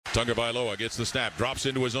Tagovailoa gets the snap, drops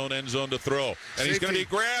into his own end zone to throw, and he's going to be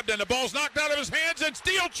grabbed, and the ball's knocked out of his hands, and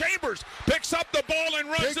Steel Chambers picks up the ball and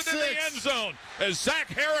runs it in the end zone as Zach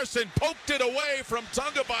Harrison poked it away from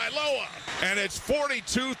Tagovailoa. And it's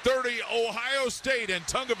 42-30 Ohio State, and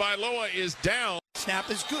Tagovailoa is down.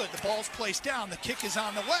 Snap is good. The ball's placed down. The kick is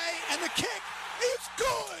on the way, and the kick is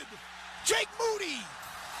good. Jake Moody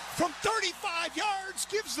from 35 yards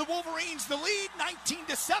gives the Wolverines the lead,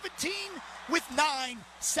 19-17, with 9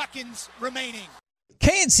 seconds remaining.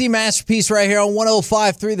 K&C Masterpiece right here on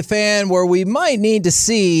 105.3 The Fan, where we might need to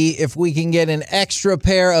see if we can get an extra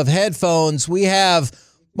pair of headphones. We have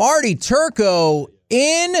Marty Turco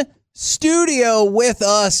in studio with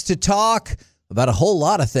us to talk about a whole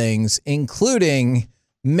lot of things, including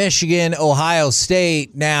Michigan, Ohio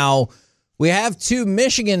State. Now, we have 2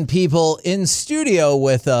 Michigan people in studio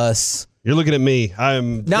with us. You're looking at me.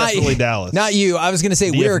 I'm definitely Dallas. Not you. I was going to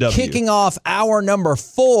say, we are kicking off hour number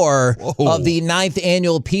 4 of the 9th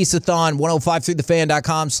annual Peace-a-thon,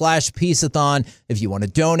 1053thefan.com/Peace-a-thon. If you want to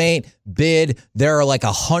donate, bid, there are like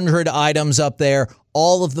 100 items up there.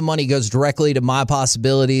 All of the money goes directly to My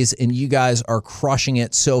Possibilities, and you guys are crushing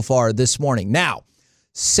it so far this morning. Now,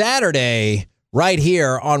 Saturday, right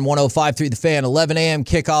here on 105.3 The Fan, 11 a.m.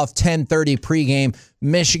 kickoff, 10:30 pregame,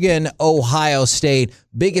 Michigan, Ohio State.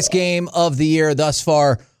 Biggest game of the year thus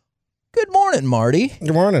far. Good morning, Marty.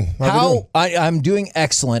 Good morning. I'm doing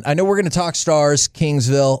excellent. I know we're going to talk Stars,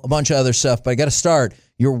 Kingsville, a bunch of other stuff, but I got to start.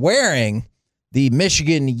 You're wearing the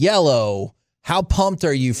Michigan yellow. How pumped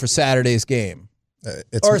are you for Saturday's game?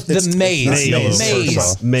 It's maize.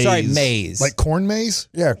 Sorry, maize. Like corn maize?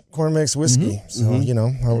 Yeah, corn makes whiskey. Mm-hmm. So, you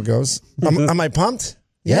know how it goes. Am I pumped?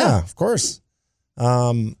 Yeah, of course.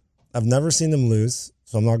 I've never seen them lose,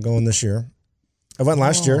 so I'm not going this year. I went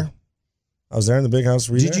last year. I was there in the big house.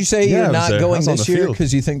 Did you say you're not going this year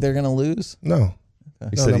because you think they're going to lose? No.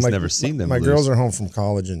 He said he's never seen them lose. My girls are home from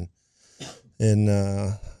college, and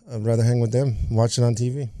I'd rather hang with them, watch it on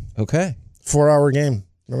TV. Okay. 4-hour game.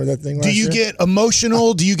 Remember that thing last year? Do you get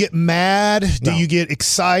emotional? Do you get mad? Do you get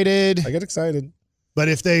excited? I get excited. But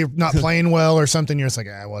if they're not playing well or something, you're just like,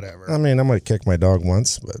 whatever. I mean, I might kick my dog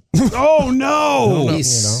once, but... Oh, no!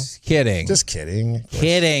 He's kidding. Just kidding.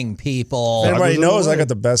 Kidding, people. Everybody knows I got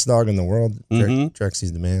the best dog in the world.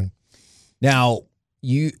 Trexie's the man. Now,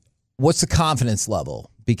 what's the confidence level?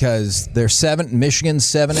 Because they're Michigan's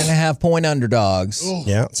 7.5-point underdogs.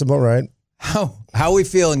 Yeah, it's about right. How are we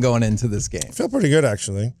feeling going into this game? I feel pretty good,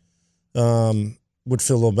 actually. Would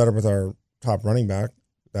feel a little better with our top running back.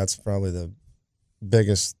 That's probably the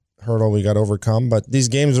biggest hurdle we got to overcome. But these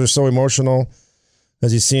games are so emotional,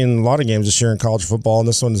 as you've seen a lot of games this year in college football, and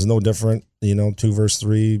this one is no different. 2 versus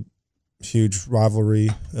 3, huge rivalry.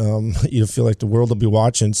 You feel like the world will be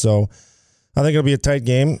watching. So I think it'll be a tight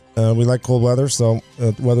game. We like cold weather, so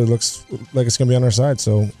the weather looks like it's going to be on our side.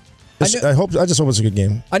 So I just hope it's a good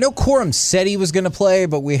game. I know Corum said he was going to play,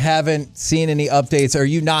 but we haven't seen any updates. Are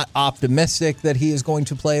you not optimistic that he is going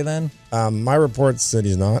to play then? My report said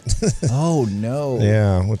he's not. Oh, no.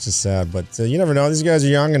 Yeah, which is sad. But you never know. These guys are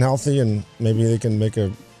young and healthy, and maybe they can make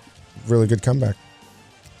a really good comeback.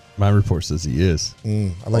 My report says he is.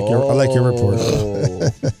 I like your report.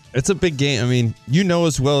 It's a big game. I mean, you know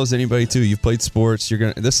as well as anybody too. You've played sports.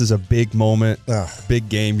 This is a big moment, big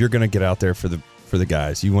game. You're gonna get out there for the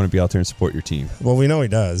guys. You want to be out there and support your team. Well, we know he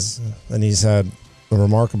does, and he's had a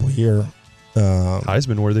remarkable year.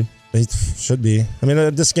 Heisman worthy. He should be. I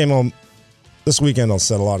mean, this weekend will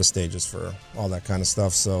set a lot of stages for all that kind of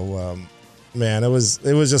stuff. So, man, it was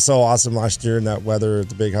just so awesome last year in that weather at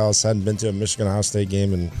the big house. Hadn't been to a Michigan Ohio State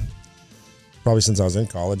game and probably since I was in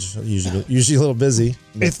college. Usually a little busy,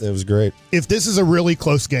 but it was great. If this is a really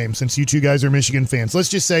close game, since you two guys are Michigan fans, let's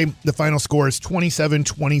just say the final score is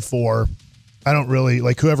 27-24. I don't really,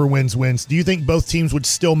 whoever wins. Do you think both teams would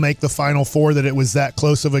still make the Final Four, that it was that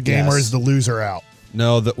close of a game, or is the loser out?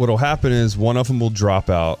 No, what will happen is one of them will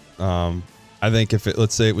drop out. I think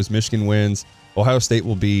let's say it was Michigan wins, Ohio State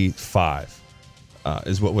will be 5,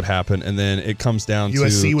 is what would happen. And then it comes down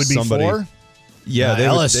USC to would be somebody. 4? Yeah,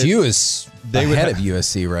 LSU is ahead of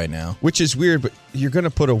USC right now. Which is weird, but you're going to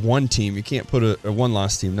put a 1 team. You can't put a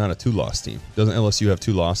 1-loss team, not a 2-loss team. Doesn't LSU have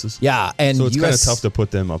 2 losses? Yeah, and so it's kind of tough to put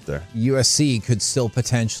them up there. USC could still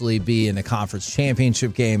potentially be in a conference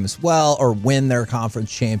championship game as well, or win their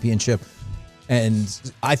conference championship. And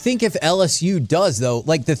I think if LSU does, though,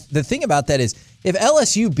 the thing about that is if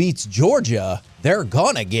LSU beats Georgia, they're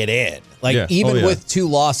going to get in, even with 2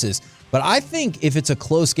 losses. But I think if it's a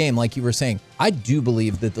close game, like you were saying, I do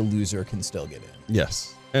believe that the loser can still get in.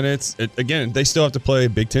 Yes. And again, they still have to play a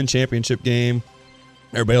Big Ten championship game.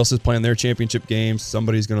 Everybody else is playing their championship games.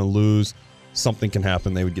 Somebody's going to lose. something can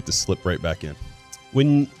happen, they would get to slip right back in.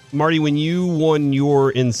 When you won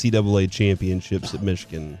your NCAA championships at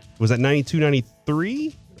Michigan, was that 92,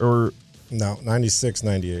 93 or No, 96,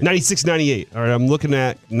 98. 96, 98? All right, I'm looking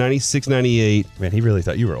at 96, 98. Man, he really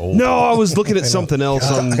thought you were old. No, I was looking at something else.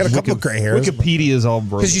 I got a couple of gray hairs. Wikipedia's all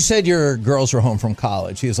broken. Because you said your girls were home from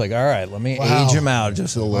college. He was like, all right, let me age him out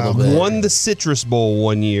just a little bit. Won the Citrus Bowl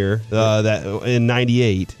one year that in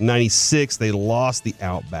 98. 96, they lost the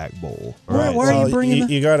Outback Bowl. All right. Why are you bringing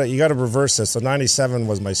you got to reverse this. So 97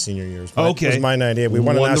 was my senior year. It was my 98. We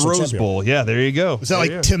won a the national Rose championship. Bowl. Yeah, there you go. Was that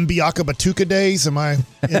like Tim Biaka-Batuka days? Am I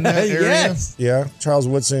in that area? Yes. Yeah, Charles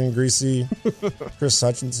Woodson, Greasy, Chris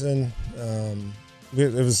Hutchinson.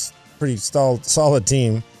 It was pretty solid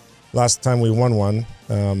team. Last time we won one.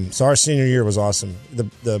 So our senior year was awesome.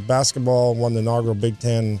 The basketball won the inaugural Big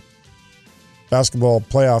Ten basketball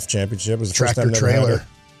playoff championship. It was the first time Tractor they ever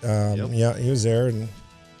trailer. had it. Yeah, he was there, and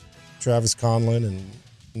Travis Conlon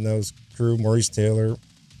and those crew, Maurice Taylor,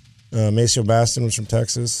 Maceo Baston was from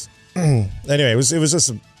Texas. Anyway, it was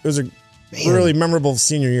a really memorable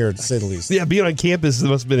senior year, to say the least. Yeah, being on campus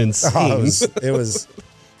must have been insane.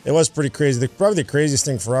 It was pretty crazy. Probably the craziest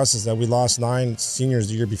thing for us is that we lost 9 seniors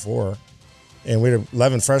the year before, and we had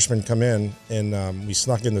 11 freshmen come in, and we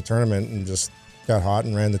snuck in the tournament and just got hot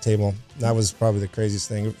and ran the table. That was probably the craziest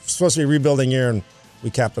thing. It was supposed to be a rebuilding year, and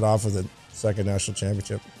we capped it off with a second national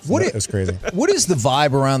championship. So it was crazy. What is the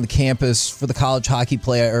vibe around the campus for the college hockey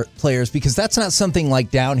players? Because that's not something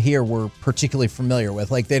like down here we're particularly familiar with.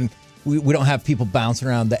 Like then. We don't have people bouncing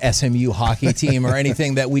around the SMU hockey team or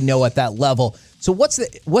anything that we know at that level. So what's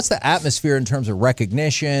the atmosphere in terms of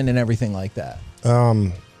recognition and everything like that?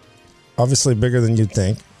 Obviously bigger than you'd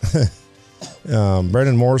think.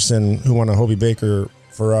 Brendan Morrison, who won a Hobie Baker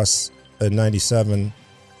for us in 97,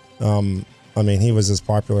 he was as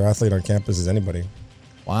popular athlete on campus as anybody.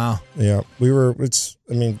 Wow. Yeah, Derek's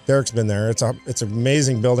been there. It's an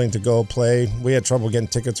amazing building to go play. We had trouble getting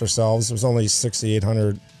tickets ourselves. It was only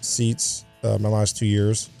 6,800 seats my last 2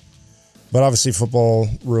 years. But obviously football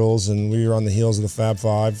rules, and we were on the heels of the Fab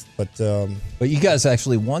Five. But you guys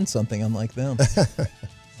actually won something unlike them.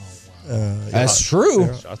 That's true.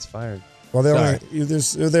 Yeah. Shots fired. Well, they're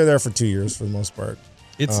there for 2 years for the most part.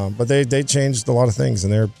 But they changed a lot of things,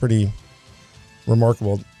 and they're pretty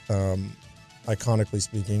remarkable. Iconically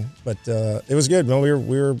speaking, but it was good. No, we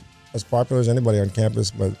were as popular as anybody on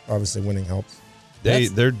campus, but obviously winning helps.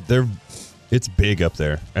 It's big up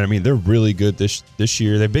there, and they're really good this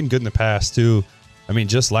year. They've been good in the past too.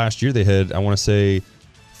 Just last year they had, I want to say,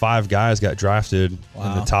 5 guys got drafted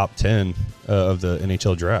in the top 10 of the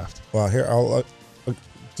NHL draft. Well, here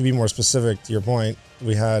to be more specific to your point,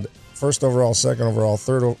 we had 1st overall, 2nd overall,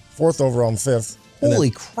 3rd, 4th overall, and 5th.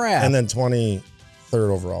 Holy crap! And then 23rd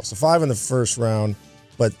overall. So 5 in the first round,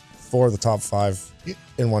 but 4 of the top 5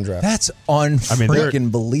 in one draft. That's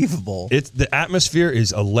unfreaking believable. The atmosphere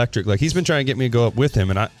is electric. Like, he's been trying to get me to go up with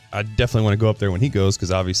him, and I definitely want to go up there when he goes,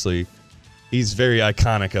 because obviously he's very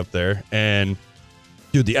iconic up there. And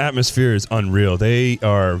dude, the atmosphere is unreal. They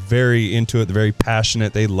are very into it. They're very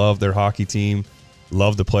passionate. They love their hockey team,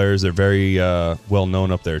 love the players. They're very well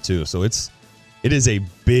known up there too. So it is a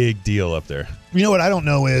big deal up there. You know what I don't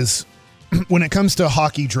know is, when it comes to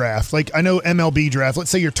hockey draft, like I know MLB draft, let's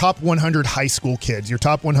say your top 100 high school kids, your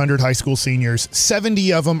top 100 high school seniors,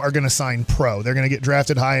 70 of them are going to sign pro. They're going to get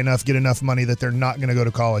drafted high enough, get enough money that they're not going to go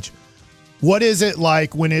to college. What is it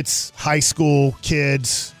like when it's high school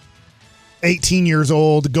kids, 18 years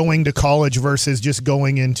old, going to college versus just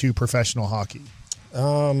going into professional hockey?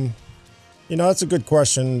 That's a good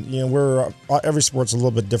question. Every sport's a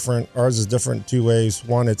little bit different. Ours is different 2 ways.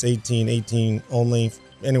 One, it's 18 only.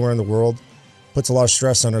 Anywhere in the world, puts a lot of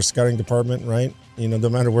stress on our scouting department, right? No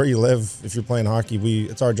matter where you live, if you're playing hockey,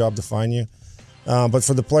 it's our job to find you. But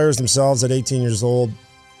for the players themselves at 18 years old,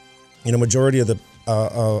 majority of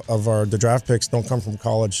the draft picks don't come from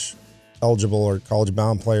college eligible or college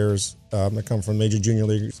bound players. They come from major junior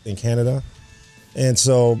leagues in Canada, and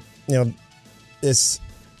so it's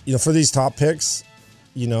for these top picks,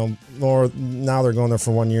 more now they're going there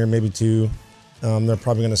for 1 year, maybe 2. They're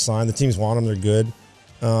probably going to sign. The teams want them. They're good.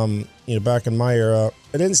 Back in my era,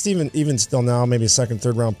 and it's even still now, maybe a 2nd,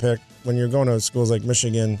 3rd round pick. When you're going to schools like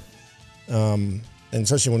Michigan, and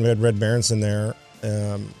especially when we had Red Berenson there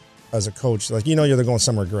as a coach, they're going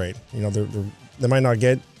somewhere great. They might not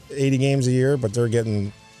get 80 games a year, but they're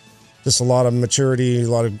getting just a lot of maturity,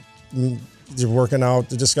 they're working out.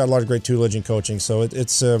 They just got a lot of great tutelage and coaching. So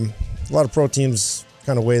it's a lot of pro teams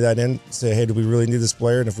kind of weigh that in, say, hey, do we really need this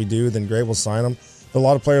player? And if we do, then great, we'll sign them. But a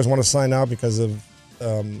lot of players want to sign now because of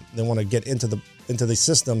they want to get into the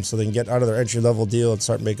system so they can get out of their entry level deal and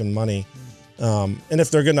start making money. And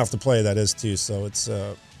if they're good enough to play, that is too. So it's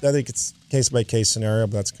I think it's case by case scenario,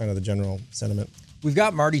 but that's kind of the general sentiment. We've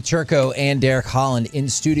got Marty Turco and Derek Holland in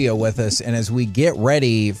studio with us, and as we get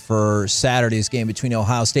ready for Saturday's game between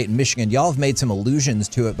Ohio State and Michigan, y'all have made some allusions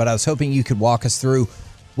to it, but I was hoping you could walk us through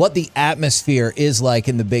what the atmosphere is like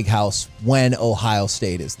in the Big House when Ohio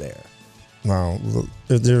State is there. Wow,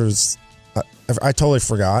 I totally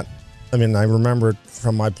forgot. I mean, I remember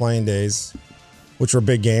from my playing days, which were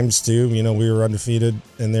big games too. You know, we were undefeated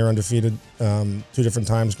and they were undefeated 2 different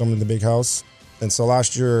times coming to the Big House. And so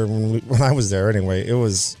last year when I was there anyway, I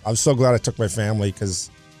was so glad I took my family because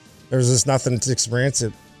there was just nothing to experience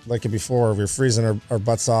it like it before. We were freezing our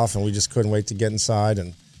butts off and we just couldn't wait to get inside.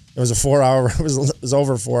 And it was it was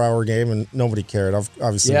over a 4-hour game and nobody cared.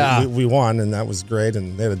 Obviously, we won and that was great.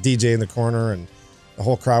 And they had a DJ in the corner and the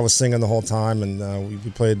whole crowd was singing the whole time. And we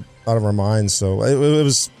played out of our minds. So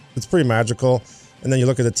it's pretty magical. And then you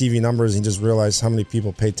look at the TV numbers and you just realize how many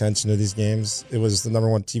people pay attention to these games. It was the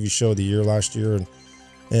 #1 TV show of the year last year.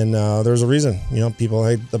 And there's a reason. You know, people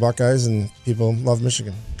hate the Buckeyes and people love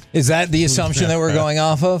Michigan. Is that the assumption that we're going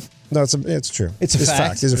off of? No, it's true. It's a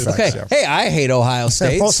fact. These are facts. Okay. Yeah. Hey, I hate Ohio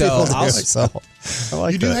State. Most people do, I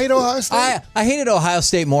like you do that. hate Ohio State? I hated Ohio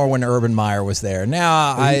State more when Urban Meyer was there.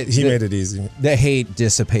 Now He made it easy. The hate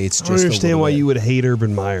dissipates just I don't understand why bit. you would hate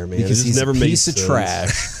Urban Meyer, man. Because It just he's never a made piece of sense.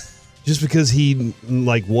 trash. Just because he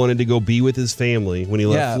wanted to go be with his family when he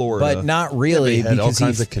left Florida. But not really. He had all because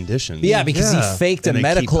kinds of conditions. Yeah, because he faked a And they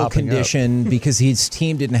keep medical popping up. condition because his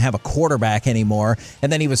team didn't have a quarterback anymore.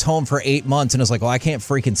 And then he was home for 8 months and was like, well, I can't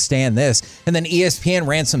freaking stand this. And then ESPN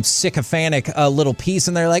ran some sycophantic little piece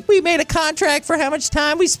and they're like, we made a contract for how much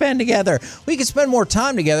time we spend together. We could spend more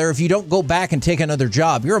time together if you don't go back and take another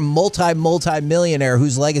job. You're a multi-millionaire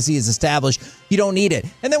whose legacy is established. You don't need it.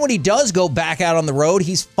 And then when he does go back out on the road,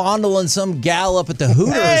 he's fondling some gal up at the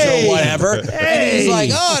Hooters or whatever. And he's like,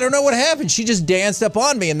 oh, I don't know what happened. She just danced up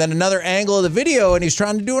on me. And then another angle of the video, and he's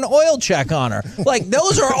trying to do an oil check on her. Like,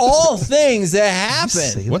 those are all things that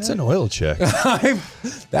happen. What's an oil check?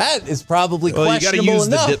 That is probably you gotta questionable use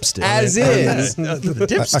the enough dipstick. as is.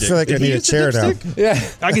 I feel like I need a chair now. Yeah.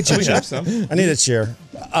 I get you a chip. I need a chair.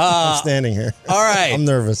 I'm standing here. All right. I'm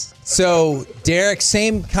nervous. So, Derek,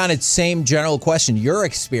 same general question. Your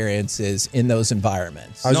experiences in those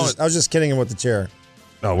environments. I was just kidding him with the chair.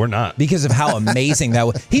 No, we're not. Because of how amazing that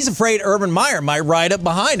was. He's afraid Urban Meyer might ride up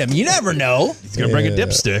behind him. You never know. He's going to bring a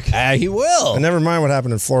dipstick. He will. And never mind what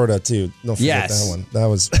happened in Florida, too. Don't forget Yes. that one. That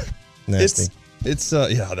was nasty. It's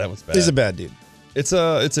yeah, that was bad. He's a bad dude. It's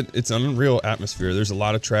an unreal atmosphere. There's a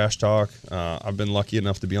lot of trash talk. I've been lucky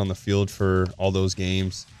enough to be on the field for all those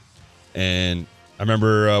games, and I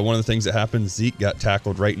remember one of the things that happened. Zeke got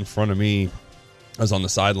tackled right in front of me. I was on the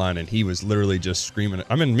sideline, and he was literally just screaming.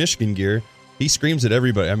 I'm in Michigan gear. He screams at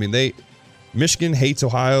everybody. I mean, Michigan hates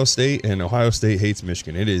Ohio State, and Ohio State hates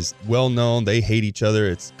Michigan. It is well known. They hate each other.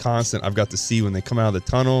 It's constant. I've got to see when they come out of the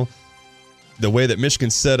tunnel. The way that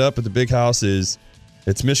Michigan's set up at the Big House is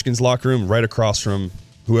it's Michigan's locker room right across from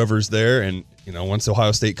whoever's there. And, you know, once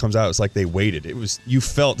Ohio State comes out, it's like they waited. You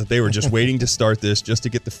felt that they were just waiting to start this, just to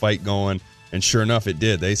get the fight going. And sure enough, it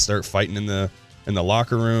did. They start fighting in the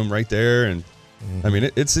locker room right there. And I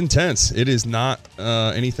mean, it's intense. It is not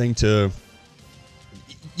anything to.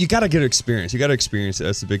 You got to get experience. You got to experience it.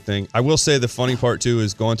 That's the big thing. I will say the funny part too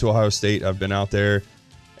is going to Ohio State. I've been out there,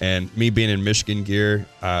 and me being in Michigan gear,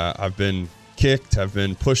 I've been kicked. I've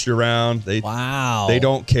been pushed around. They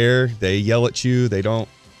don't care. They yell at you. They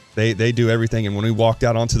do everything. And when we walked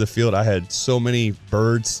out onto the field, I had so many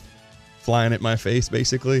birds flying at my face.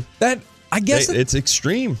 Basically, it's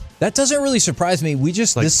extreme. That doesn't really surprise me. We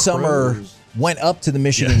just Like this summer crows. went up to the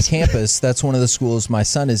Michigan campus. That's one of the schools my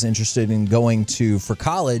son is interested in going to for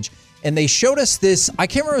college. And they showed us this, I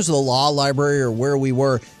can't remember if it was the law library or where we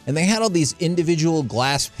were, and they had all these individual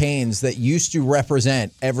glass panes that used to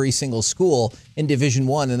represent every single school in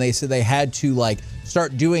Division I. And they said they had to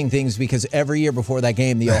start doing things because every year before that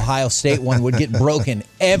game, the Ohio State one would get broken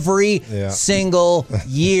every single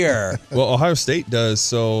year. Well, Ohio State does.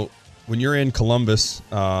 So when you're in Columbus,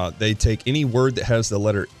 they take any word that has the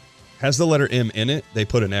letter M in it, they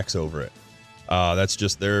put an X over it. That's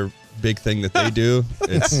just their big thing that they do.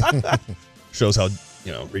 It shows how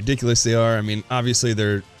ridiculous they are. I mean, obviously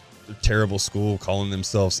they're a terrible school, calling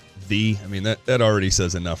themselves the. I mean, that already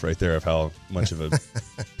says enough right there of how much of a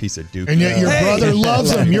piece of duke. And yet your brother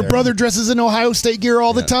loves them. Your brother dresses in Ohio State gear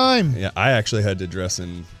all the time. Yeah, I actually had to dress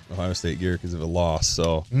in Ohio State gear because of a loss.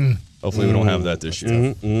 So hopefully we don't have that this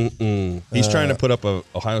year. He's trying to put up a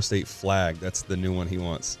Ohio State flag. That's the new one he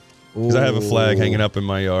wants. Because I have a flag hanging up in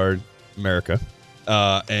my yard, America.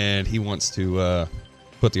 And he wants to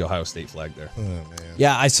put the Ohio State flag there. Oh, man.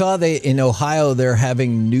 Yeah, I saw in Ohio they're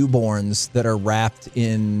having newborns that are wrapped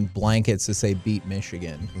in blankets to say "Beat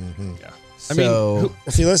Michigan." Mm-hmm. Yeah. So,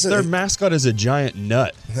 If you listen, Their mascot is a giant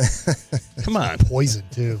nut. Come on. Poison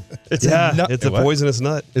too. It's a nut. It's a What? poisonous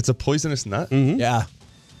nut. It's a poisonous nut? yeah.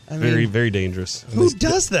 I mean, Very, very dangerous. who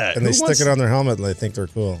does that? and they Who stick wants- it on their helmet and they think they're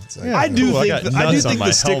cool. It's like, Yeah. I do Ooh, I got think I do nuts on think my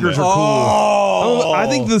the stickers helmet. are cool. I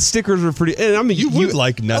think the stickers are pretty. And I mean, You would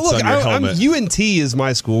like nuts look, on your helmet. UNT is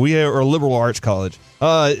my school. We are a liberal arts college.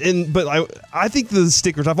 But I think the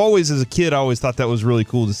stickers. I've always, as a kid, I always thought that was really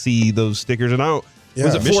cool to see those stickers. And was Yeah.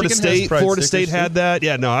 it Florida Michigan has State? pride Florida stickers, State had that.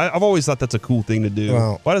 Yeah, no, I've always thought that's a cool thing to do.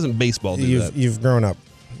 Well, Why doesn't baseball do that? You've grown up,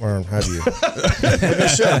 or have you?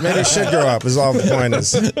 Maybe you should grow up. Is all the point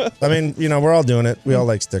is. I mean, we're all doing it. We all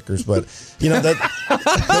like stickers, but that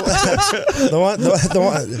the one,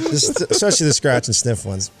 especially the scratch and sniff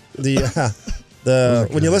ones. When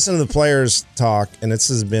you listen to the players talk, and this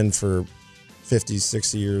has been for 50,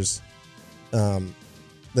 60 years,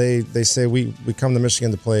 they say we come to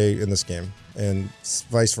Michigan to play in this game, and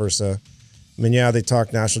vice versa. I mean, yeah, they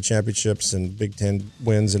talk national championships and Big Ten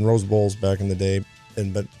wins and Rose Bowls back in the day,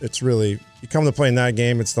 but it's really you come to play in that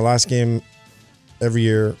game. It's the last game every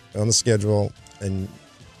year on the schedule, and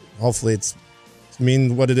hopefully it's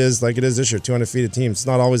what it is like it is this year. 2 undefeated teams. It's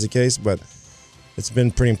not always the case, but it's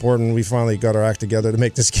been pretty important. We finally got our act together to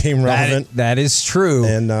make this game relevant. That is true.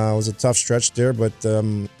 And it was a tough stretch there, but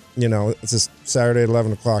it's this Saturday at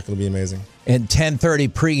 11 o'clock. It'll be amazing. And 10:30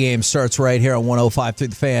 pregame starts right here on 105 through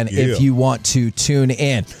the Fan if you want to tune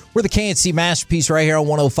in. We're the KNC Masterpiece right here on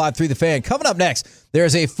 105 through the Fan. Coming up next,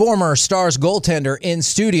 there's a former Stars goaltender in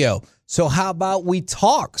studio. So how about we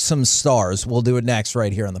talk some Stars? We'll do it next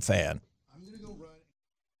right here on the Fan.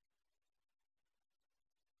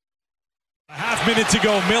 A half minute to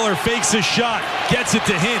go. Miller fakes a shot, gets it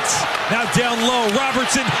to Hintz. Now down low,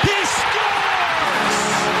 Robertson. He scores!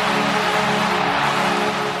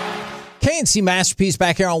 KNC Masterpiece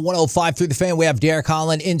back here on 105 through the Fan. We have Derek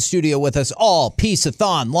Holland in studio with us all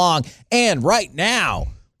piece-a-thon long. And right now,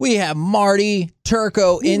 we have Marty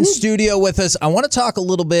Turco in studio with us. I want to talk a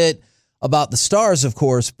little bit about the Stars, of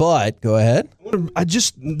course, but go ahead.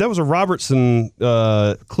 That was a Robertson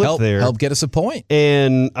clip there. Help get us a point.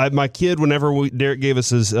 And my kid, whenever Derek gave us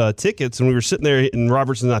his tickets, and we were sitting there, and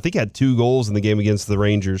Robertson, I think, had 2 goals in the game against the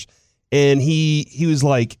Rangers. And he was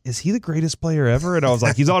like, "Is he the greatest player ever?" And I was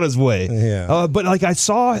like, "He's on his way." Yeah. But I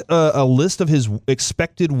saw a list of his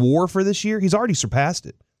expected WAR for this year. He's already surpassed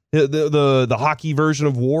it. The hockey version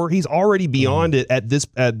of WAR. He's already beyond it at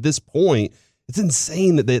this point. It's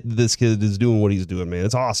insane that this kid is doing what he's doing, man.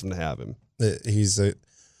 It's awesome to have him. He's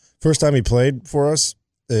first time he played for us,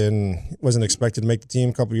 and wasn't expected to make the team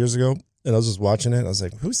a couple years ago. And I was just watching it. I was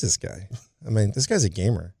like, "Who's this guy?" I mean, this guy's a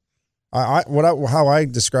gamer. How I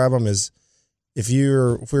describe him is if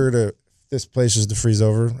this place is to freeze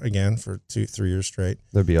over again for 2-3 years straight,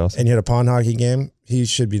 That'd be awesome. and you had a pond hockey game, he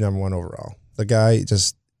should be number 1 overall. The guy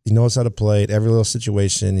he knows how to play at every little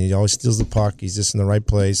situation. He always steals the puck. He's just in the right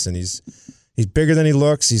place, and he's bigger than he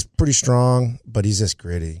looks. He's pretty strong, but he's just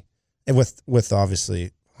gritty, and with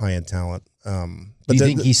obviously high end talent. Do you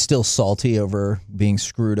think he's still salty over being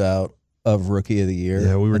screwed out of Rookie of the Year?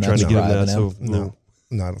 Yeah, we were and trying to that's get him that. driving So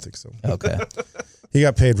No, I don't think so. Okay. He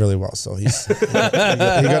got paid really well, so he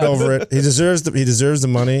got over it. He deserves the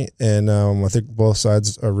money, and I think both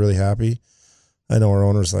sides are really happy. I know our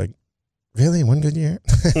owner's like, really, 1 good year,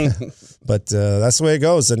 but that's the way it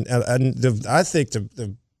goes. And I think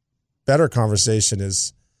the better conversation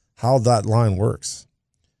is how that line works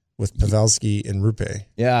with Pavelski and Rupe.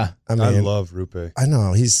 Yeah. I mean, I love Rupe. I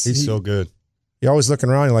know he's so good. You're always looking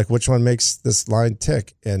around. You're like, which one makes this line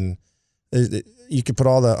tick? And you could put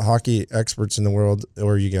all the hockey experts in the world,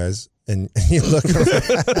 or you guys, and you look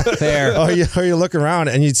around. Fair. or you look around,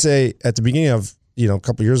 and you'd say at the beginning of a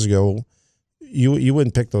couple years ago, you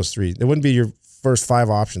wouldn't pick those 3. It wouldn't be your first 5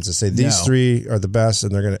 options to say these 3 are the best,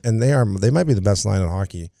 and they might be the best line in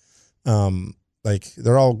hockey.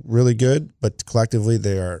 They're all really good, but collectively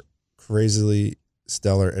they are crazily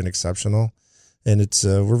stellar and exceptional. And it's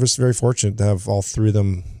we're just very fortunate to have all 3 of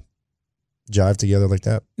them jive together like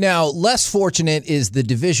that. Now, less fortunate is the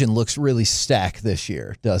division looks really stacked this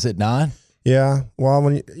year, does it not? Yeah. Well,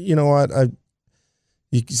 when you know what,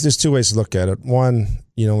 there's 2 ways to look at it. One,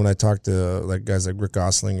 when I talk to guys like Rick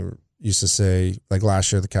Gosling used to say, like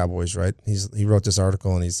last year, the Cowboys, right? He wrote this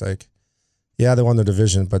article and he's like, yeah, they won their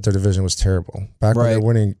division, but their division was terrible. Back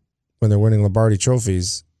when they're winning Lombardi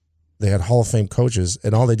trophies, they had Hall of Fame coaches,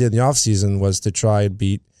 and all they did in the offseason was to try and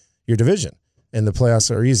beat your division. And the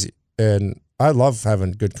playoffs are easy. And I love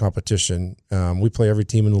having good competition. We play every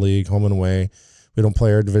team in the league, home and away. We don't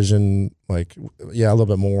play our division a little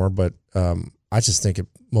bit more, but I just think it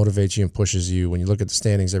motivates you and pushes you when you look at the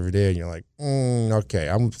standings every day and you're like, okay,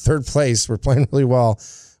 I'm third place. We're playing really well.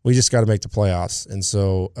 We just got to make the playoffs. And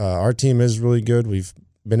so our team is really good. We've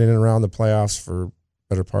been in and around the playoffs for the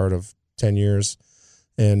better part of 10 years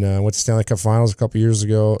and went to Stanley Cup Finals a couple years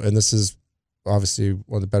ago. And this is obviously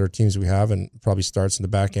one of the better teams we have and probably starts in the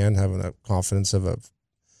back end, having the confidence of a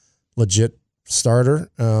legit starter.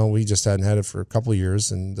 We just hadn't had it for a couple of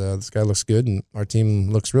years, and this guy looks good, and our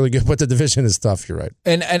team looks really good, but the division is tough, you're right.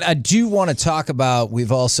 And I do want to talk about,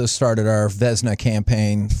 we've also started our Vezina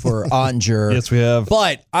campaign for Ottinger. Yes, we have.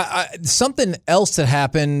 But something else that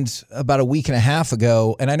happened about a week and a half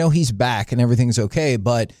ago, and I know he's back and everything's okay,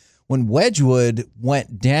 but when Wedgwood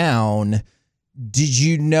went down, did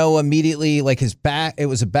you know immediately, like, his back, it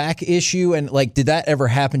was a back issue? And, like, did that ever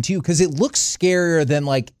happen to you? Because it looks scarier than,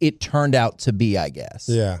 like, it turned out to be, I guess.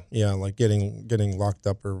 Yeah, like getting locked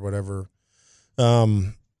up or whatever.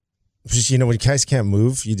 Just, when guys can't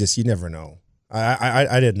move, you never know.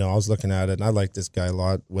 I didn't know. I was looking at it, and I like this guy a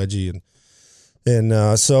lot, Wedgie.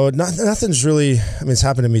 And so nothing's really, it's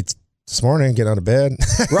happened to me this morning, getting out of bed.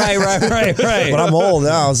 Right. But I'm old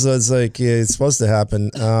now, so it's like, it's supposed to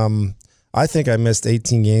happen. I think I missed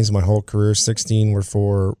 18 games my whole career. 16 were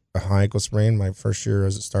for a high ankle sprain my first year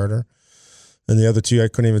as a starter. And the other 2, I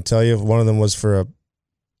couldn't even tell you. One of them was for a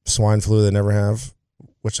swine flu they never have,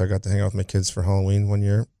 which I got to hang out with my kids for Halloween one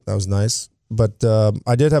year. That was nice. But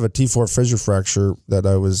I did have a T4 fissure fracture that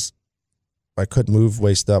I couldn't move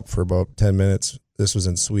waist up for about 10 minutes. This was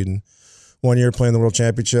in Sweden. 1 year playing the World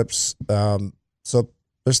Championships. So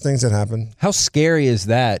there's things that happen. How scary is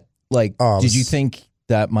that? Like, did you think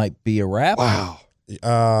that might be a wrap? Wow.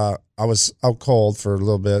 I was out cold for a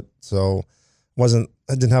little bit, so I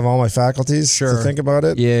didn't have all my faculties to think about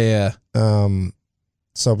it. Yeah.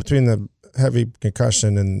 So between the heavy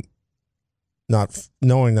concussion and not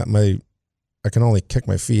knowing that I can only kick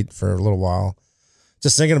my feet for a little while,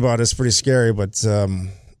 just thinking about it's pretty scary. But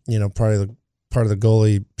probably part of the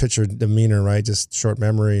goalie pitcher demeanor, right? Just short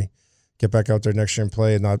memory, get back out there next year and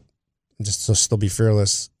play, and not just still be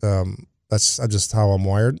fearless. That's just how I'm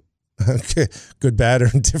wired. Good, bad, or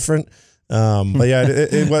indifferent. But yeah,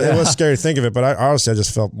 it was scary to think of it. But I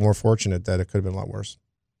just felt more fortunate that it could have been a lot worse.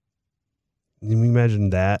 Can you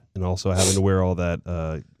imagine that, and also having to wear all that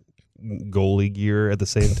goalie gear at the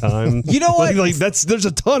same time? You know what? There's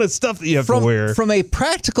a ton of stuff that you have to wear. From a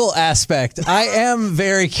practical aspect, I am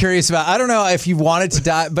very curious about. I don't know if you wanted to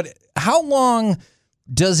die, but how long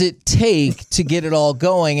does it take to get it all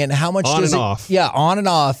going, and how much does it off? Yeah, on and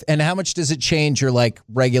off, and how much does it change your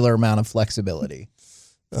regular amount of flexibility?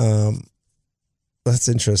 That's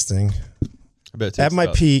interesting. I bet at my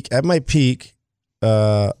peak, I might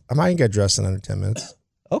get dressed in under 10 minutes.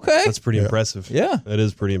 Okay, that's pretty impressive. Yeah, that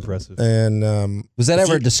is pretty impressive. And was that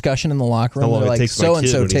ever a discussion in the locker room? Like, so and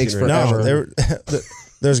so takes forever. No,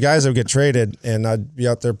 there's guys that would get traded, and I'd be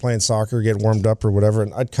out there playing soccer, get warmed up or whatever,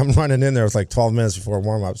 and I'd come running in there with 12 minutes before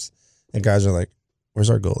warm-ups, and guys are like,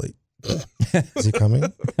 "Where's our goalie? Is he coming?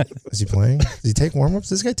 Is he playing? Does he take warm-ups?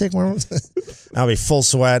 Does this guy take warm-ups?" I'll be full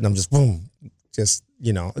sweat, and I'm just boom. I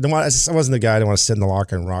wasn't the guy that want to sit in the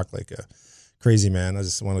locker and rock like a crazy man. I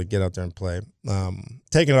just wanted to get out there and play.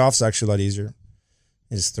 Taking it off is actually a lot easier.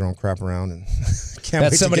 You just throwing crap around and can't.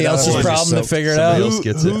 That's somebody else's problem to figure it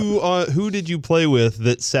out. Who did you play with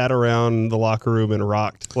that sat around the locker room and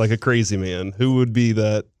rocked like a crazy man? Who would be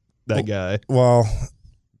that guy? Well,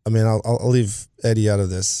 I'll leave Eddie out of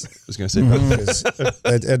this. I was going to say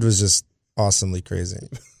because Ed was just awesomely crazy.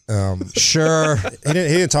 Sure, he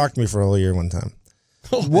didn't talk to me for a whole year one time.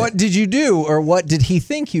 What did you do, or what did he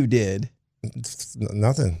think you did?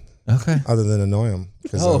 Nothing. Okay. Other than annoy him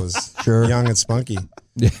because I was young and spunky.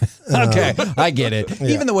 Okay, I get it. Yeah.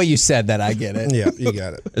 Even the way you said that, I get it. Yeah, you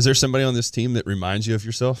got it. Is there somebody on this team that reminds you of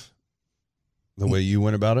yourself? The way you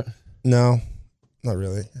went about it? No, not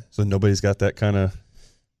really. So nobody's got that kind of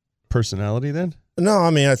personality then? No,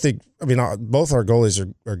 I think both our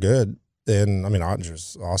goalies are good. And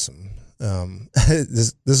Ottinger's awesome.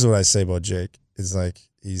 This is what I say about Jake. It's like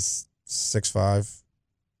he's 6'5".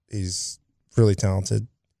 He's really talented.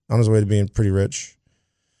 On his way to being pretty rich.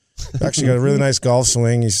 Actually got a really nice golf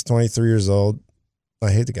swing. He's 23 years old.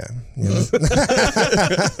 I hate the guy.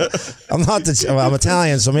 I'm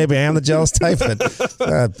Italian, so maybe I am the jealous type, but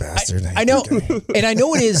that bastard. I know, and I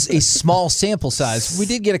know it is a small sample size. We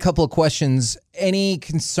did get a couple of questions. Any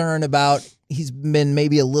concern about he's been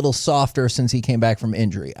maybe a little softer since he came back from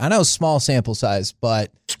injury? I know small sample size,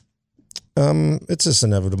 but it's just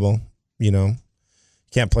inevitable.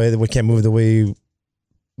 Can't play. We can't move the way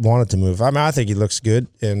wanted to move. I mean, I think he looks good,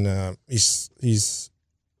 and he's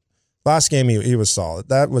last game he was solid.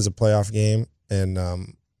 That was a playoff game,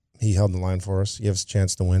 and he held the line for us. He gives us a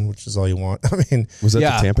chance to win, which is all you want. I mean, Was that the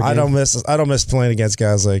Tampa game? I don't miss playing against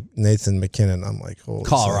guys like Nathan McKinnon. I'm like, holy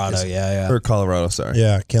Colorado, shit. Or Colorado, sorry.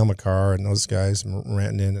 Yeah, Cale Makar and those guys,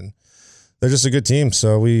 Rantanen, and they're just a good team.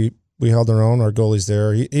 So we held our own. Our goalie's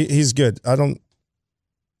there. He's good. When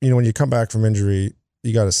you come back from injury,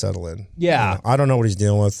 you got to settle in. Yeah. I don't know what he's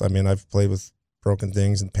dealing with. I mean, I've played with broken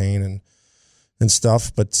things and pain and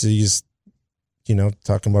stuff, but he's,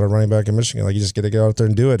 talking about a running back in Michigan, like you just got to get out there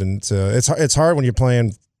and do it. And it's hard when you're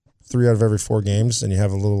playing 3 out of every 4 games and you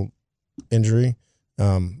have a little injury.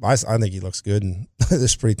 I think he looks good, and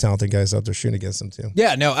there's pretty talented guys out there shooting against him too.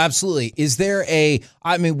 Yeah, no, absolutely. Is there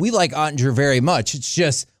we like Ottinger very much. It's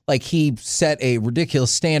just like he set a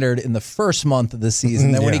ridiculous standard in the first month of the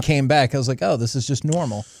season. Then when he came back, I was like, oh, this is just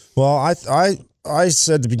normal. Well, I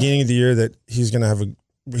said at the beginning of the year that he's gonna have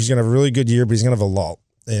a really good year, but he's gonna have a lull.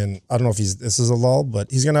 And I don't know if this is a lull,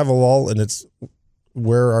 but he's gonna have a lull, and it's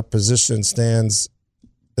where our position stands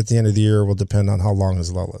at the end of the year will depend on how long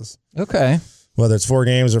his lull is. Okay. Whether it's 4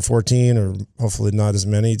 games or 14 or hopefully not as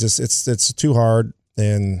many, just it's too hard.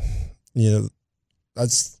 And, I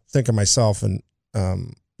just think of myself and,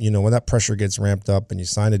 when that pressure gets ramped up and you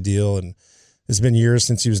sign a deal and it's been years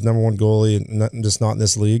since he was number 1 goalie and just not in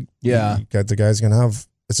this league. Yeah. You got the guy's going to have,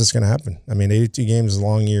 it's just going to happen. I mean, 82 games is a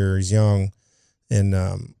long year. He's young. And,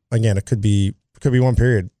 again, it could be 1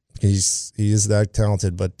 period. He is that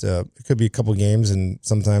talented, but it could be a couple games, and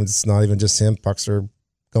sometimes it's not even just him. Pucks are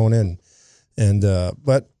going in. And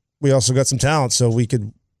but we also got some talent, so we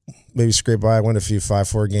could maybe scrape by, win a few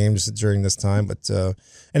 5-4 games during this time. But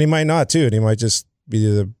and he might not too, and he might just be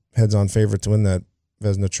the heads-on favorite to win that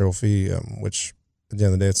Vezina Trophy, which at the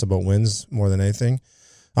end of the day, it's about wins more than anything.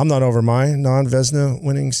 I'm not over my non-Vezina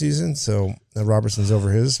winning season, so Robertson's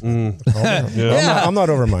over his. I'm not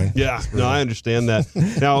over mine. Yeah, no, I understand that.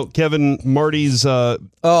 Now, Kevin, Marty's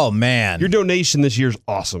oh man, your donation this year is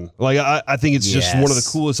awesome. Like I think it's just one of the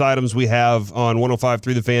coolest items we have on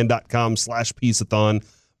 1053thefan.com/peaceathon.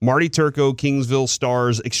 Marty Turco, Kingsville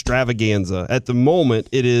Stars Extravaganza. At the moment,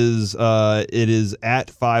 it is at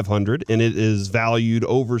 500, and it is valued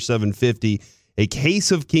over $750. A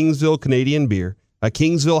case of Kingsville Canadian beer. A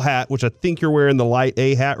Kingsville hat, which I think you're wearing the light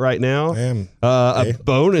A hat right now. I am. A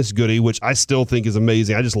bonus goodie, which I still think is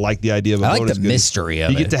amazing. I just like the idea of a bonus goodie. I like the mystery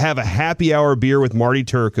of it. You get to have a happy hour beer with Marty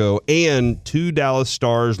Turco and 2 Dallas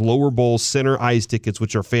Stars Lower Bowl center ice tickets,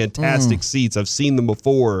 which are fantastic seats. I've seen them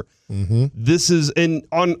before. Mm-hmm. This is, and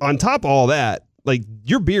on top of all that, like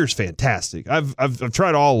your beer's fantastic. I've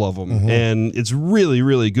tried all of them, and it's really,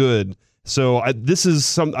 really good. So this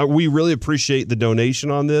is we really appreciate the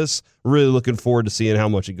donation on this. Really looking forward to seeing how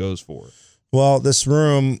much it goes for. Well, this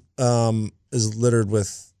room is littered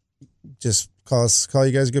with just call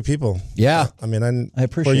you guys good people. Yeah. I mean, I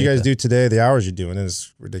appreciate what you guys that. do today, the hours you're doing it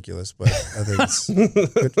is ridiculous, but I think it's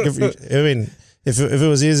good for you. I mean, if it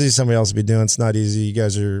was easy, somebody else would be doing it. It's not easy. You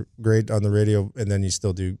guys are great on the radio, and then you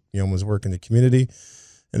still do yeoman's work in the community.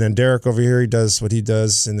 And then Derek over here, he does what he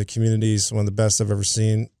does in the community. He's one of the best I've ever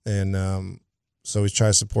seen. And so we try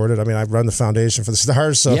to support it. I mean, I run the foundation for the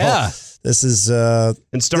Stars. So this is...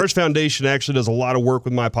 and Stars Foundation actually does a lot of work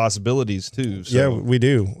with My Possibilities, too. So. Yeah, we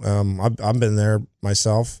do. I've been there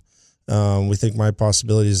myself. We think My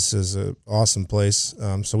Possibilities is an awesome place.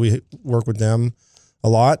 So we work with them a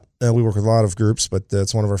lot. We work with a lot of groups, but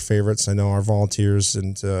it's one of our favorites. I know our volunteers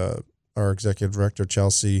and our executive director,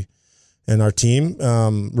 Chelsea, and our team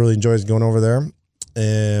really enjoys going over there.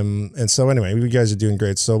 And so anyway, you guys are doing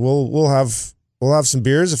great. So we'll have some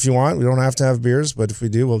beers if you want. We don't have to have beers, but if we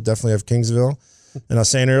do, we'll definitely have Kingsville. And I was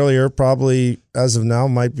saying earlier, probably as of now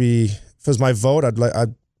might be, if it was my vote,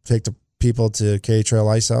 I'd take the people to K Trail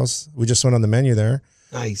Ice House. We just went on the menu there.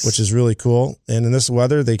 Nice. Which is really cool. And in this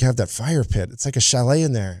weather, they have that fire pit. It's like a chalet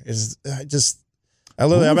in there. I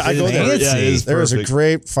go there. There is a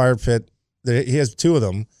great fire pit. He has 2 of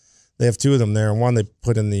them. They have 2 of them there, and one they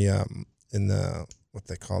put in the what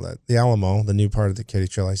they call that, the Alamo, the new part of the Katy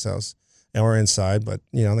Trail Ice House. And we're inside, but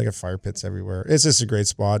they got fire pits everywhere. It's just a great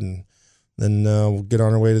spot, and then we'll get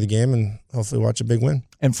on our way to the game and hopefully watch a big win.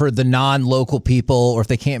 And for the non-local people, or if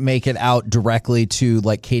they can't make it out directly to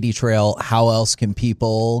like Katy Trail, how else can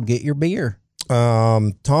people get your beer?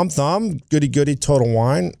 Tom Thumb, Goody Total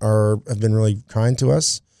Wine have been really kind to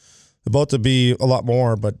us. About to be a lot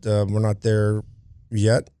more, but we're not there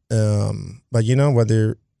yet. But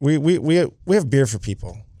whether we have beer for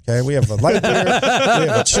people. Okay, we have a light beer, we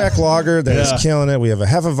have a Czech lager that is killing it. We have a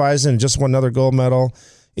Hefeweizen, just won another gold medal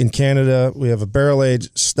in Canada. We have a barrel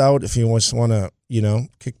aged stout if you just want to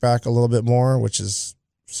kick back a little bit more, which is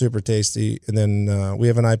super tasty. And then we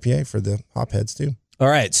have an IPA for the hopheads too. All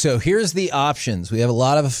right, so here's the options. We have a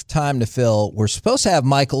lot of time to fill. We're supposed to have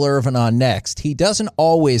Michael Irvin on next. He doesn't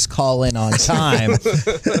always call in on time.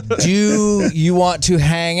 Do you want to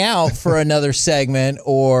hang out for another segment,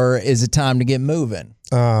 or is it time to get moving?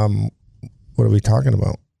 What are we talking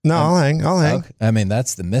about? No, I'll hang. Okay. I mean,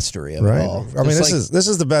 that's the mystery of it all. I mean, this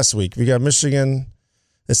is the best week. We got Michigan.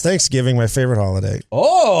 It's Thanksgiving, my favorite holiday.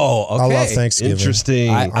 Oh, okay. I love Thanksgiving.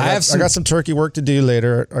 Interesting. I got some turkey work to do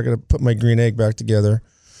later. I got to put my green egg back together.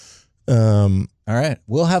 All right.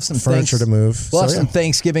 We'll have some furniture to move. We'll have some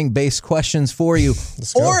Thanksgiving-based questions for you.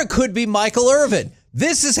 Or it could be Michael Irvin.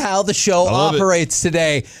 This is how the show operates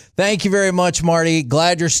today. Thank you very much, Marty.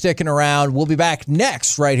 Glad you're sticking around. We'll be back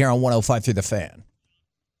next right here on 105 through the Fan.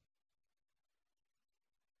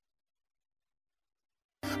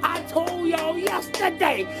 I told y'all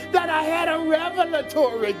yesterday that I had a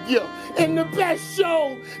revelatory gift. And the best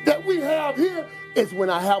show that we have here is when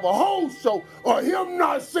I have a whole show or him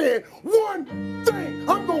not saying one thing.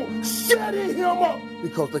 I'm going to shut him up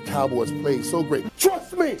because the Cowboys played so great.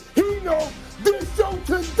 Trust me, he knows this show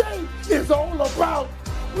today is all about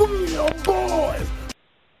we the boys.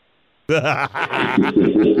 God,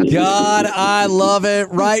 I love it.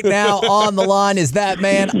 Right now on the line is that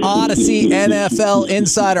man, Odyssey NFL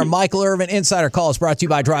insider, Michael Irvin. Insider Call is brought to you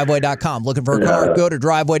by Driveway.com. Looking for a car? Go to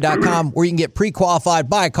Driveway.com where you can get pre-qualified,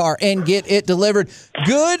 buy a car, and get it delivered.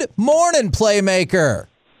 Good morning, Playmaker.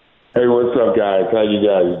 Hey, what's up, guys? How you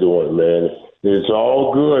guys doing, man? It's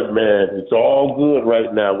all good, man. It's all good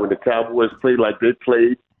right now when the Cowboys play like they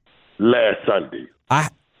played last Sunday.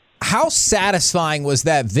 How satisfying was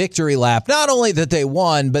that victory lap? Not only that they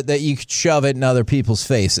won, but that you could shove it in other people's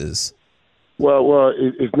faces. Well,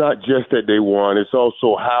 it's not just that they won; it's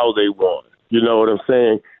also how they won. You know what I'm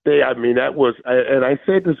saying? That was, and I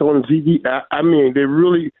said this on TV. That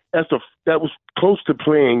was close to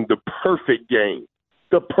playing the perfect game.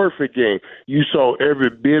 The perfect game. You saw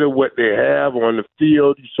every bit of what they have on the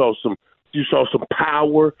field. You saw some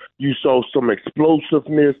power. You saw some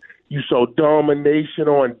explosiveness. You saw domination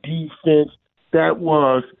on defense. That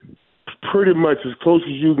was pretty much as close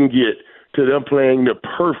as you can get to them playing the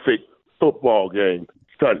perfect football game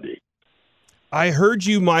Sunday. I heard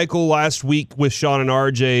you, Michael, last week with Sean and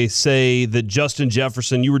RJ say that Justin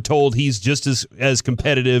Jefferson, you were told he's just as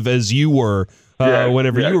competitive as you were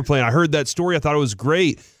whenever you were playing. I heard that story. I thought it was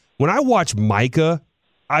great. When I watch Micah,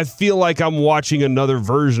 I feel like I'm watching another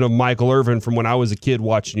version of Michael Irvin from when I was a kid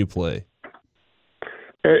watching you play.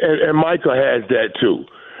 And Michael has that too.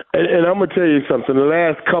 And I'm going to tell you something. The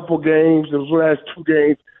last couple games, the last two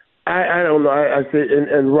games, I don't know. I said,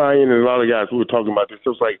 and Ryan and a lot of guys who were talking about this, it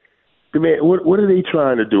was like, man, what are they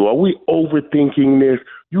trying to do? Are we overthinking this?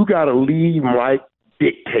 You got to leave Mike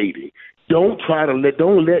dictating. Don't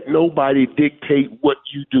let nobody dictate what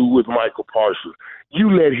you do with Michael Parsons.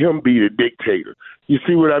 You let him be the dictator. You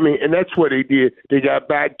see what I mean? And that's what they did. They got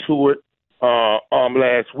back to it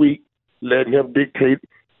last week, letting him dictate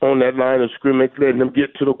on that line of scrimmage, letting him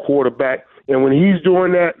get to the quarterback. And when he's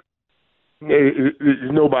doing that,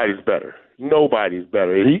 nobody's better. Nobody's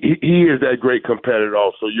better. He is that great competitor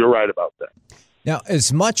also. You're right about that. Now,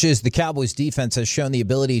 as much as the Cowboys defense has shown the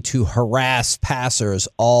ability to harass passers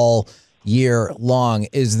all year long,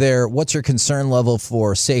 what's your concern level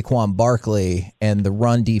for Saquon Barkley and the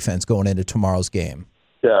run defense going into tomorrow's game?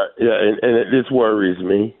 Yeah, and this worries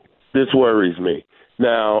me.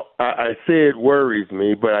 Now, I say it worries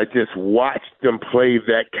me, but I just watched them play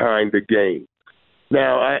that kind of game.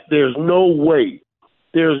 Now, there's no way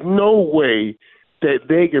that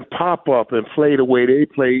they can pop up and play the way they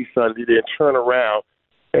played Sunday, then turn around,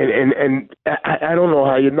 and I don't know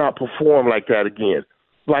how you not perform like that again.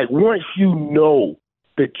 Like, once you know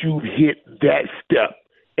that you've hit that step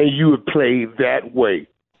and you would play that way,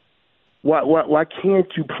 why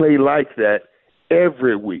can't you play like that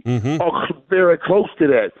every week, or very close to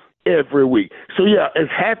that every week? So, yeah, as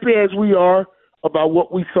happy as we are about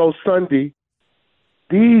what we saw Sunday,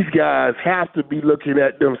 these guys have to be looking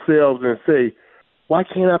at themselves and say, why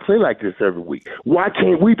can't I play like this every week? Why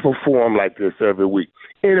can't we perform like this every week?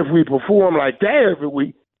 And if we perform like that every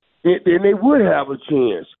week, then they would have a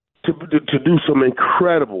chance to do some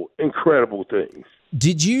incredible things.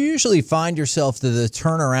 Did you usually find yourself the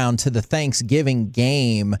turnaround to the Thanksgiving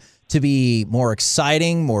game to be more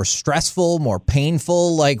exciting, more stressful, more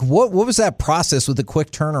painful? Like, what was that process with the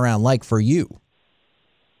quick turnaround like for you?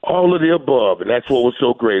 All of the above, and that's what was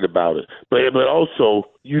so great about it. But also,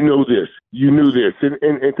 you knew this,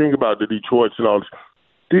 and think about the Detroits and all this.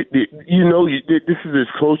 This is as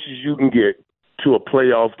close as you can get to a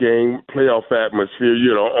playoff game, playoff atmosphere.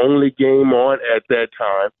 You're the only game on at that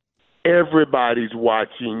time. Everybody's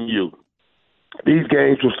watching you. These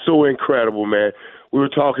games were so incredible, man. We were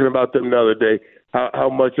talking about them the other day, how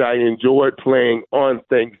much I enjoyed playing on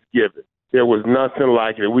Thanksgiving. There was nothing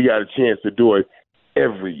like it. We got a chance to do it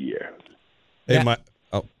every year. Hey,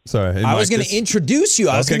 sorry. Hey, I was going to introduce you.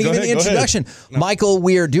 I was going to give you the introduction. No. Michael,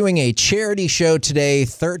 we are doing a charity show today,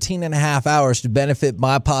 13 and a half hours to benefit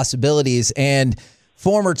My Possibilities. And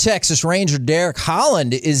former Texas Ranger Derek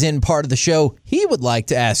Holland is in part of the show. He would like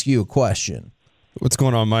to ask you a question. What's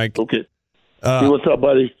going on, Mike? Okay. Hey, what's up,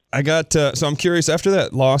 buddy? I got so I'm curious, after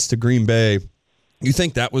that loss to Green Bay, you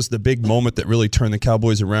think that was the big moment that really turned the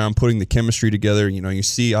Cowboys around, putting the chemistry together? You know, you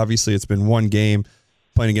see, obviously, it's been one game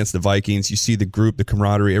playing against the Vikings. You see the group, the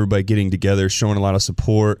camaraderie, everybody getting together, showing a lot of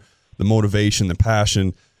support, the motivation, the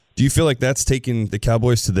passion. Do you feel like that's taking the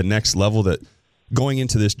Cowboys to the next level, that going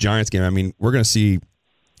into this Giants game, I mean, we're going to see,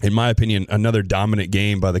 in my opinion, another dominant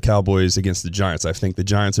game by the Cowboys against the Giants. I think the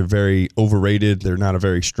Giants are very overrated. They're not a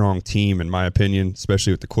very strong team, in my opinion,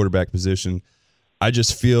 especially with the quarterback position. I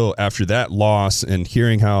just feel after that loss and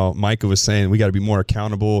hearing how Micah was saying we got to be more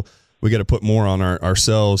accountable, we got to put more on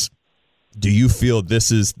ourselves. Do you feel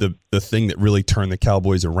this is the thing that really turned the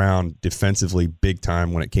Cowboys around defensively big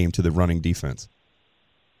time when it came to the running defense?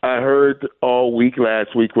 I heard all week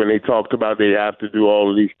last week when they talked about they have to do all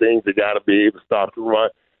of these things. They got to be able to stop the run.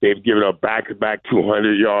 They've given up back-to-back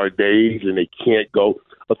 200-yard days, and they can't go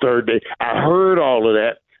a third day. I heard all of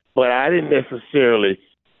that, but I didn't necessarily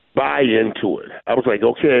buy into it. I was like,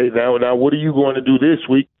 okay, now what are you going to do this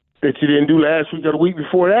week that you didn't do last week or the week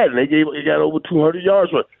before that? And they got over 200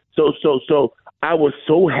 yards. So I was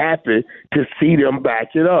so happy to see them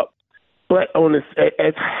back it up. But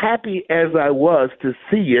as happy as I was to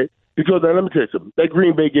see it, because let me tell you something, that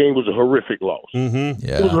Green Bay game was a horrific loss. Mm-hmm.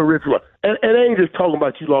 Yeah. It was a horrific loss. And I ain't just talking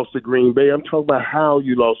about you lost to Green Bay. I'm talking about how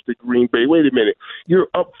you lost to Green Bay. Wait a minute. You're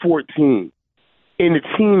up 14, and the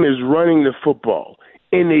team is running the football,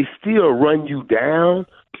 and they still run you down?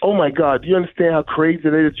 Oh, my God. Do you understand how crazy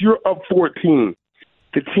that is? You're up 14.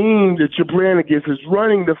 The team that you're playing against is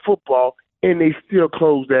running the football, and they still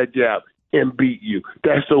close that gap and beat you.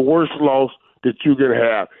 That's the worst loss that you can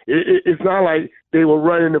have. It's not like they were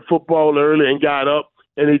running the football early and got up,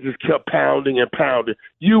 and they just kept pounding and pounding.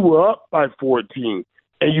 You were up by 14,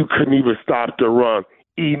 and you couldn't even stop the run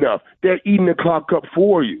enough. They're eating the clock up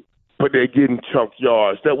for you, but they're getting chunk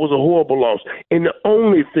yards. That was a horrible loss. And the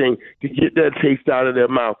only thing to get that taste out of their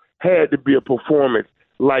mouth had to be a performance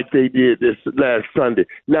like they did this last Sunday.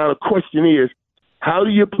 Now, the question is, how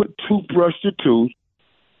do you put toothbrush to tooth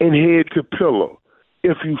and head to pillow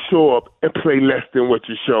if you show up and play less than what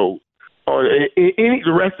you showed on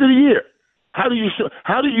the rest of the year? How do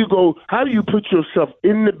you put yourself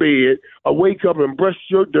in the bed or wake up and brush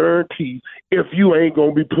your darn teeth if you ain't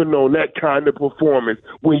going to be putting on that kind of performance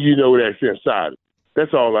when you know that's inside?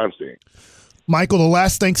 That's all I'm saying. Michael, the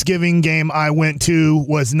last Thanksgiving game I went to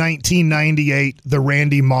was 1998, the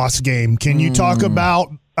Randy Moss game. Can you talk about,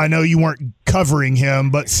 I know you weren't covering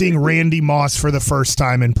him, but seeing Randy Moss for the first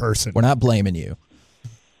time in person? We're not blaming you.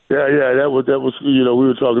 Yeah, that was. We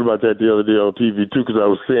were talking about that the other day on TV too, because I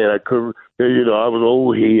was saying I couldn't. I was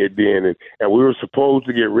old head then, and we were supposed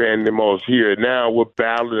to get Randy Moss here. Now we're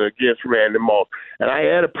battling against Randy Moss, and I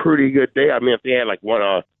had a pretty good day. I mean, if they had like 8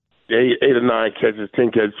 or 9 catches,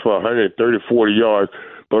 10 catches for 130, 40 yards,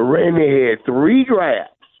 but Randy had 3 grabs,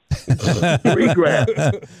 3 grabs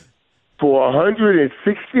for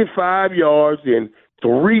 165 yards and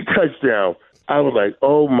 3 touchdowns. I was like,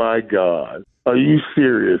 oh my God. Are you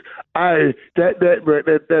serious? That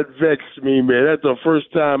vexed me, man. That's the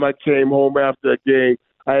first time I came home after a game.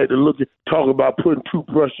 I had to talk about putting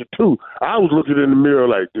toothbrush to tooth. I was looking in the mirror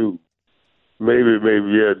like, dude, maybe,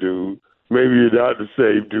 yeah, dude. Maybe you're not the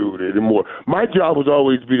same dude anymore. My job was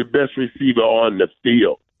always to be the best receiver on the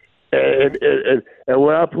field. And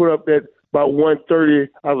when I put up that about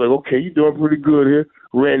 130, I was like, okay, you're doing pretty good here.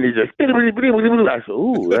 Randy just, I said,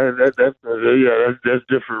 ooh, that's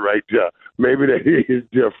different right there. Maybe that is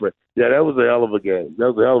different. Yeah, that was a hell of a game.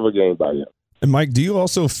 That was a hell of a game by him. And Mike, do you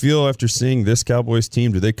also feel after seeing this Cowboys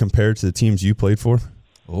team, do they compare to the teams you played for?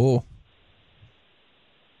 Oh.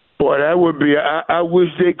 Boy, that would be, I wish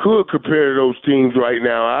they could compare to those teams right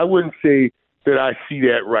now. I wouldn't say that I see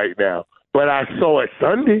that right now, but I saw it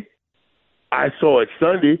Sunday.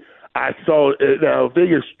 Now, if they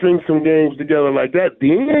can string some games together like that,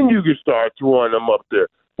 then you can start throwing them up there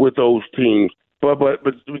with those teams But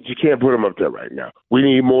you can't put them up there right now. We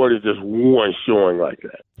need more than just one showing like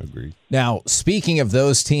that. Agreed. Now, speaking of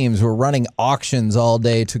those teams, we're running auctions all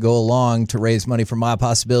day to go along to raise money for My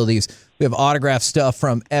Possibilities. We have autographed stuff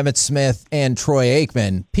from Emmitt Smith and Troy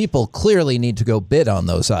Aikman. People clearly need to go bid on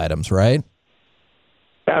those items, right?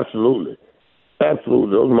 Absolutely.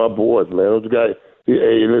 Absolutely. Those are my boys, man. Those guys,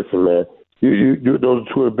 hey, listen, man. You those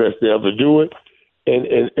are two of the best to ever do it.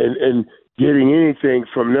 And getting anything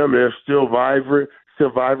from them, they're still vibrant,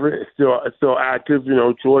 still active. You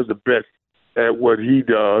know, Troy's the best at what he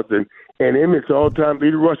does, and Emmitt's all-time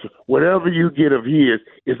leader rusher. Whatever you get of his,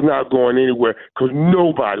 it's not going anywhere because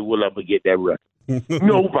nobody will ever get that record.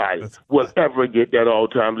 Nobody will ever get that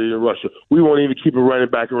all-time leader rusher. We won't even keep a running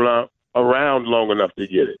back around long enough to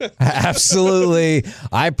get it. Absolutely.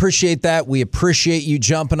 I appreciate that. We appreciate you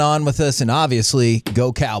jumping on with us, and obviously,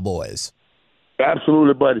 go Cowboys.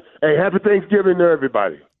 Absolutely, buddy. Hey, happy Thanksgiving to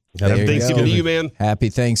everybody. Happy Thanksgiving to you, man. Happy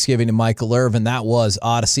Thanksgiving to Michael Irvin. That was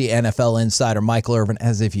Odyssey NFL Insider Michael Irvin,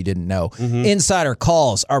 as if you didn't know. Insider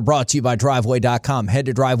calls are brought to you by Driveway.com. Head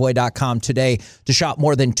to Driveway.com today to shop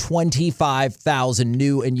more than 25,000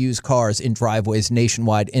 new and used cars in Driveway's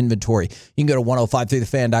nationwide inventory. You can go to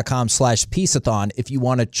 1053thefan.com/peaceathon if you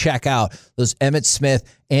want to check out those Emmitt Smith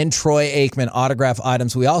and Troy Aikman autograph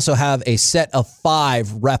items. We also have a set of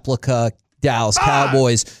 5 replica Dallas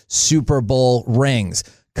Cowboys Super Bowl rings.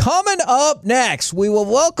 Coming up next, we will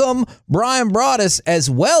welcome Brian Broaddus, as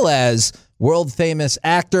well as world-famous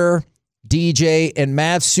actor, DJ, and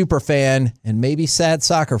Mavs superfan, and maybe sad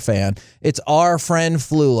soccer fan. It's our friend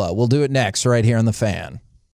Flula. We'll do it next right here on The Fan.